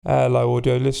Hello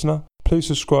audio listener, please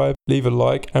subscribe, leave a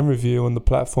like and review on the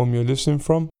platform you're listening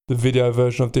from. The video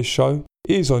version of this show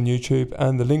is on YouTube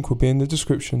and the link will be in the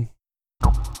description.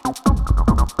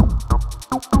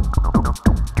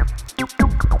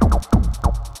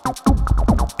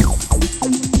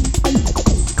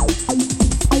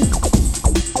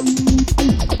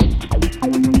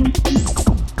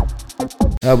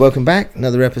 Welcome back.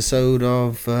 Another episode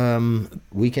of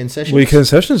Weekend Sessions. Weekend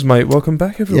Sessions, mate. Welcome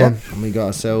back, everyone. Yeah, and we got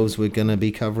ourselves, we're going to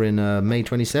be covering May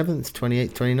 27th,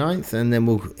 28th, 29th, and then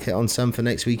we'll hit on some for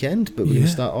next weekend. But we're going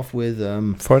to start off with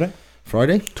Friday,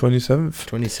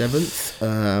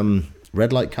 27th.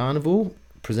 Red Light Carnival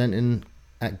presenting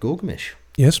at Gorgamish.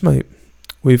 Yes, mate.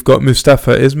 We've got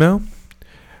Mustafa Ismail,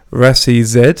 Rassi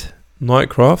Z,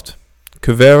 Nightclub,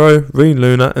 Cavero, Reen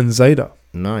Luna, and Zeta.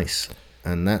 Nice.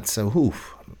 And that's a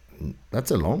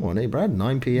long one, eh, Brad?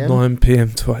 9 p.m. 9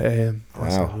 p.m. to 8 a.m.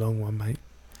 That's Wow. a long one, mate.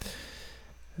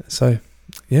 So,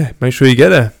 yeah, make sure you get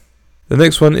there. The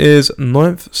next one is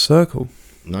Ninth Circle.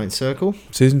 Ninth Circle.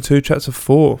 Season 2, Chapter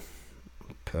 4.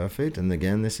 Perfect. And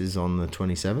again, this is on the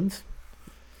 27th.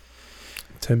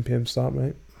 10 p.m. start,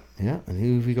 mate. Yeah, and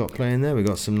who have we got playing there? We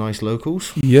got some nice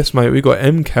locals. Yes, mate. We got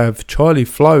MCAV, Charlie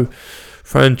Flo,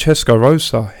 Francesca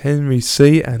Rosa, Henry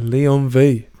C, and Leon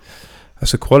V.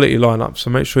 That's a quality lineup,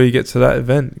 so make sure you get to that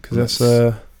event because that's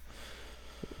a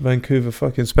Vancouver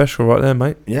fucking special right there,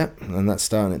 mate. Yeah, and that's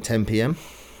starting at 10 p.m.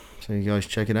 So you guys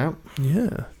check it out.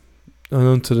 Yeah. And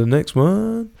on to the next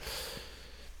one.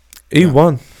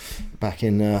 E1. Back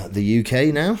in the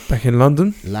UK now. Back in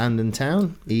London. London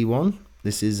Town, E1.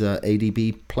 This is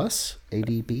ADB Plus.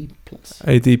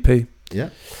 ADP. Yeah.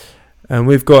 And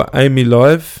we've got Amy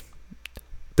Live,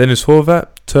 Dennis Horvat,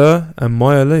 Tur, and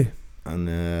Maya Lee. And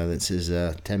this is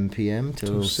 10 p.m.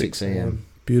 till 6 a.m.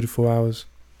 Beautiful hours.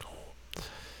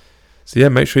 So yeah,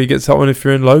 make sure you get to that one if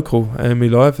you're in local. Amy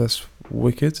Live, that's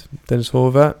wicked. Dennis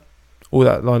Horvat, all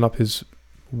that lineup is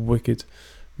wicked.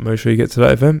 Make sure you get to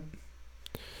that event.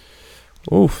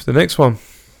 Oof, the next one.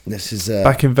 This is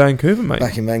back in Vancouver, mate.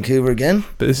 Back in Vancouver again.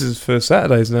 But this is for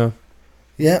Saturdays now.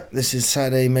 Yeah, this is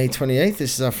Saturday, May 28th.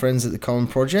 This is our friends at the Common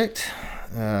Project.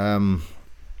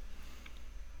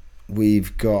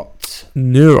 We've got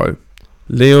Neuro,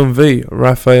 Leon V,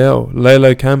 Raphael,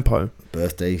 Lelo Campo.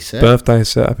 Birthday set.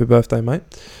 Happy birthday, mate.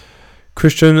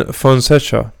 Christian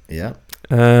Fonseca. Yeah.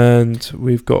 And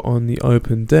we've got on the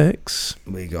open decks.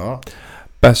 We got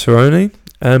Bassaroni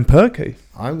and Perky.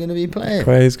 I'm going to be playing.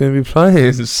 Craig's going to be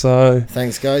playing. So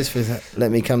thanks, guys, for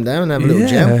letting me come down and have a little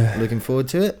jam. Looking forward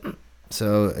to it.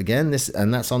 So again,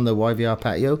 that's on the YVR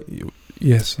patio.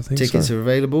 Yes, I think Tickets are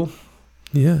available.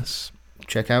 Yes.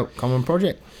 Check out Common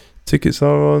Project. Tickets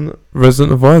are on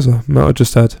Resident Advisor, Matt I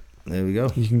just had. There we go.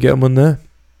 You can get them on there.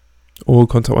 Or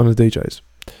contact one of the DJs.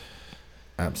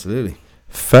 Absolutely.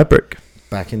 Fabric.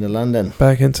 Back into London.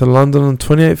 Back into London on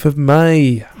 28th of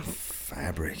May.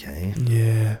 Fabric, eh?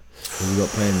 Yeah. Who we got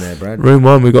playing there, Brad? Room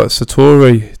 1, we got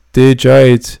Satori, Dear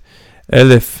Jade,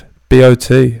 Elif,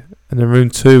 BOT. And then room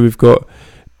 2, we've got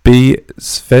B.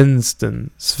 Svensson,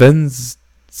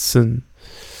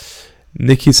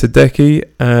 Nikki Sadecki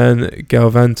and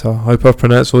Galvanta. I hope I've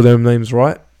pronounced all them names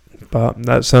right, but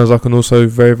that sounds like an also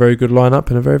very, very good lineup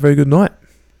and a very, very good night.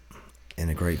 In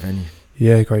a great venue.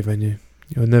 Yeah, great venue.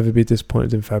 You'll never be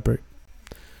disappointed in Fabric.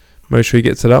 Make sure you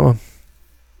get to that one.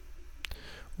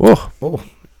 Oh,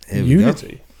 here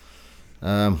Unity. We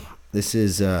go. This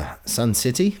is Sun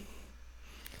City.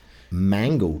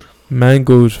 Mangled,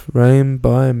 Rain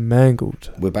by Mangled.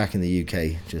 We're back in the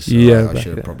UK. Just so I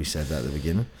should have probably said that at the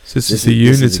beginning. So this is the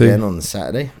Unity. This is again on the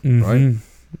Saturday, right?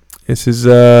 This is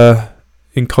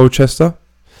in Colchester.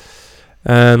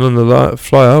 And on the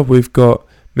flyer, we've got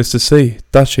Mr. C,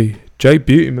 Dachi, Jake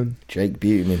Beautyman,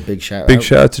 big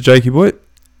shout out to Jakey Boy,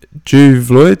 Juve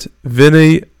Lloyd,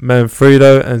 Vinny,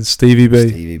 Manfredo, and Stevie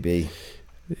B.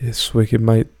 Yes, wicked,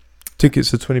 mate.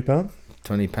 Tickets are £20.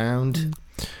 £20.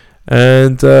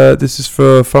 And this is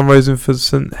for fundraising for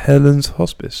St Helens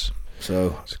Hospice.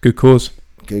 So it's a good cause.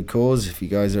 Good cause. If you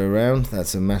guys are around,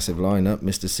 that's a massive lineup.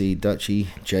 Mr. C, Dutchy,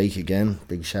 Jake again.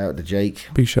 Big shout out to Jake.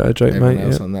 Big shout out to Jake, everyone mate.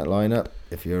 Else on that lineup.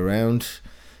 If you're around,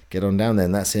 get on down there.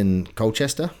 And that's in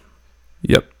Colchester.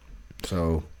 Yep.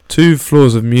 So 2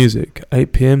 floors of music,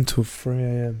 8 p.m. till 3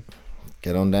 a.m.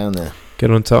 Get on down there.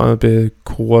 Get on time. It'll be a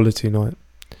quality night.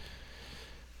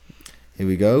 Here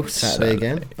we go. Saturday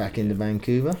again. Back into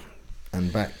Vancouver.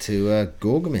 And back to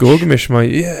Gorgamish. Gorgamish,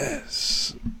 mate,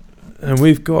 yes. And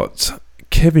we've got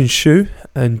Kevin Shue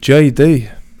and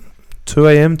JD, 2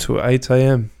 a.m. to 8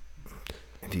 a.m.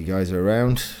 If you guys are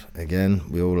around, again,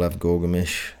 we all love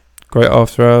Gorgamish. Great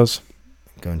after hours.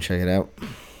 Go and check it out.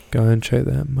 Go and check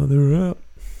that mother out.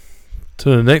 To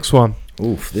the next one.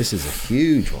 Oof, this is a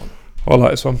huge one. I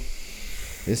like this one.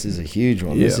 This is a huge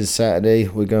one. This is Saturday.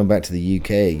 We're going back to the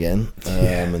UK again.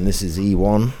 And this is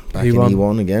E1. Back in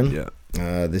E1 again.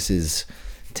 Yeah. This is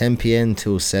 10 p.m.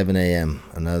 till 7 a.m.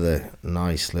 Another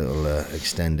nice little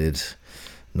extended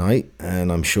night.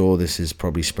 And I'm sure this is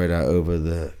probably spread out over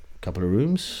the couple of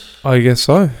rooms. I guess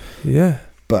so. Yeah.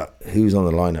 But who's on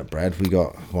the lineup, Brad? We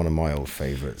got one of my old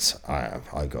favourites. I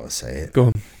got to say it. Go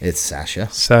on. It's Sasha.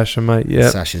 Sasha, mate, yeah.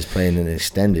 Sasha's playing an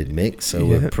extended mix, so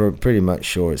we're pretty much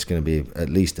sure it's going to be at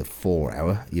least a 4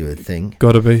 hour, you would think.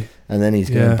 Got to be. And then he's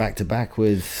going back to back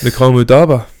with Nicole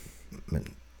Moudaber.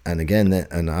 And again,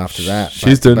 and after that,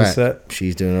 she's doing a set.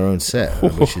 She's doing her own set,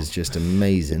 which is just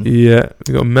amazing. Yeah,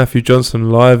 we've got Matthew Johnson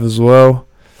live as well.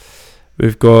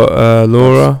 We've got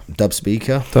Laura.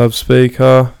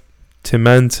 Dubspeeka.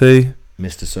 Timanti.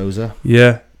 Mr. Souza.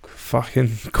 Yeah.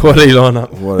 Fucking quality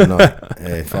lineup. What a night.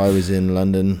 If I was in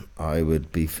London, I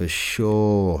would be for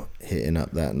sure hitting up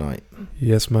that night.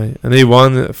 Yes, mate. And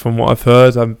E1, from what I've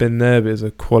heard, I haven't been there, but it's a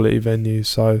quality venue,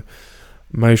 so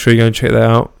make sure you go and check that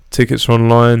out. Tickets are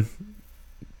online.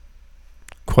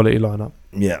 Quality lineup.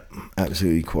 Yeah,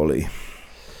 absolutely quality.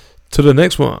 To the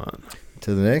next one.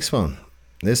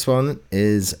 This one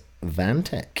is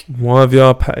Vantec.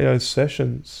 YVR Patio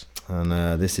Sessions.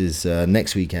 And this is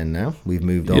next weekend now. We've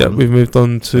moved on. Yeah, we've moved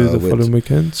on to the following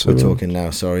weekend. So we're talking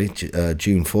now,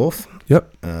 June 4th.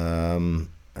 Yep.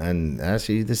 And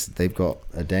actually, they've got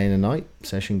a day and a night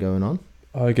session going on.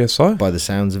 I guess so. By the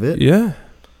sounds of it. Yeah.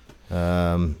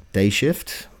 Day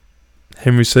shift.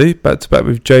 Henry C. back-to-back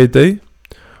with JD.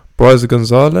 Bryza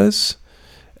Gonzalez.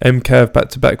 MCAV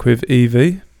back-to-back with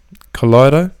EV.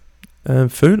 Kaleido.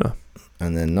 And Funa.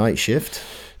 And then night shift.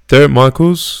 Derek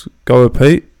Michaels. Go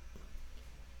Pete.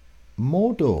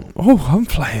 Moudaber. Oh, I'm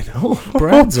playing. Oh,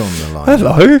 Brad's on the line.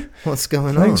 Hello. What's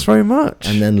going on? Thanks very much.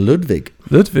 And then Ludwig,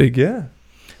 yeah.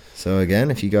 So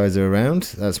again, if you guys are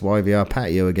around, that's YVR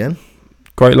Patio again.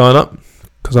 Great lineup.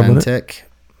 Because I'm on it.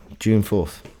 June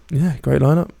 4th. Yeah, great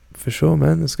lineup. For sure,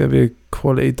 man. It's going to be a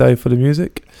quality day for the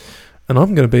music. And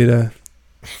I'm going to be there.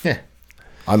 Yeah.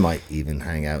 I might even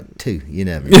hang out too. You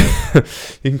never know.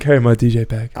 You can carry my DJ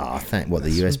bag. Oh, what,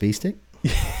 the USB stick?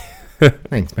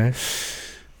 Thanks, man.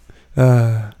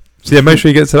 So yeah, make sure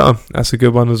you get to that one. That's a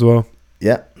good one as well.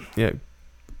 Yeah. Yeah.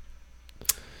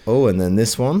 Oh, and then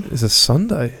this one. It's a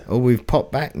Sunday. Oh, we've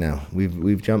popped back now.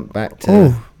 We've jumped back to...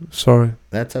 Oh, sorry.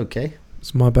 That's okay.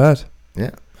 It's my bad.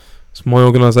 Yeah. It's my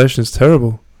organisation. It's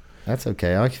terrible. That's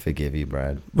okay. I can forgive you,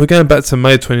 Brad. We're going back to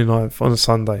May 29th on a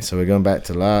Sunday. So we're going back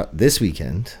to this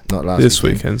weekend. Not last This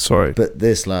weekend, sorry. But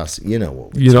this last... You know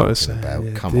what we're talking about.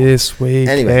 Yeah, Come on. This weekend.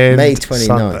 Anyway, May 29th.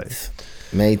 Sunday.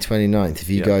 May 29th. If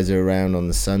you guys are around on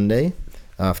the Sunday,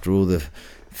 after all the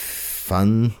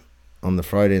fun on the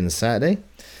Friday and the Saturday,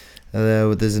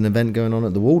 there's an event going on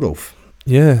at the Waldorf.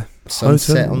 Yeah.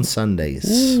 Sunset on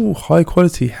Sundays. Ooh, high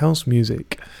quality house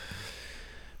music.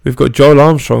 We've got Joel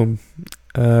Armstrong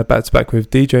back to back with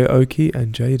DJ Oki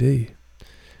and JD.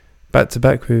 Back to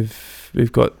back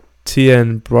we've got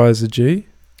TN Bryza G.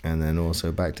 And then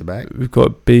also back to back we've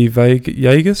got B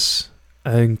Vegas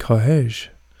and Kahej.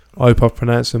 I hope I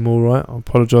pronounced them all right. I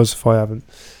apologise if I haven't.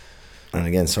 And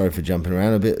again, sorry for jumping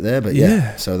around a bit there, but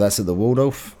yeah. So that's at the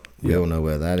Waldorf. We all know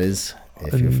where that is.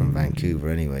 If you're from Vancouver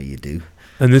anyway, you do.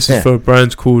 And this is for a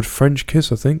brand called French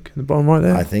Kiss, I think, in the bottom right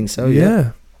there. I think so,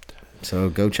 yeah. So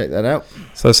go check that out.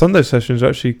 So Sunday sessions are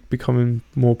actually becoming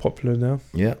more popular now.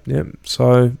 Yeah. Yeah.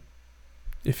 So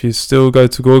if you still go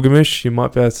to Gorgamish, you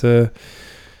might be able to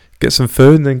get some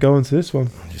food and then go on to this one.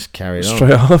 Just carry it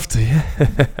straight after,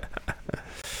 yeah.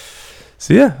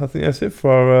 So yeah, I think that's it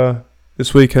for our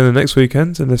this weekend and next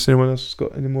weekend. Unless anyone else has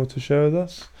got any more to share with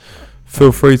us,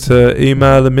 feel free to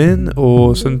email them in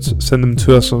or send them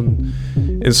to us on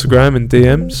Instagram and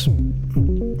DMs.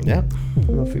 Yeah,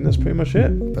 and I think that's pretty much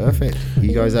it. Perfect.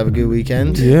 You guys have a good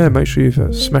weekend. Yeah, make sure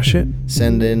you smash it.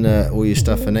 Send in all your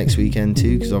stuff for next weekend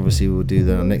too, because obviously we'll do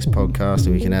that on next podcast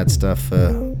and we can add stuff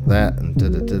for that and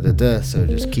so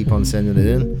just keep on sending it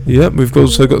in. Yeah, we've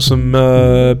also got some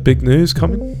big news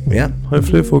coming. Yeah,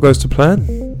 hopefully if all goes to plan.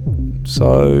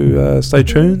 So stay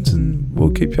tuned and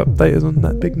we'll keep you updated on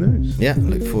that big news. Yeah,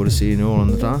 look forward to seeing you all on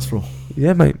the dance floor.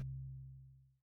 Yeah, mate.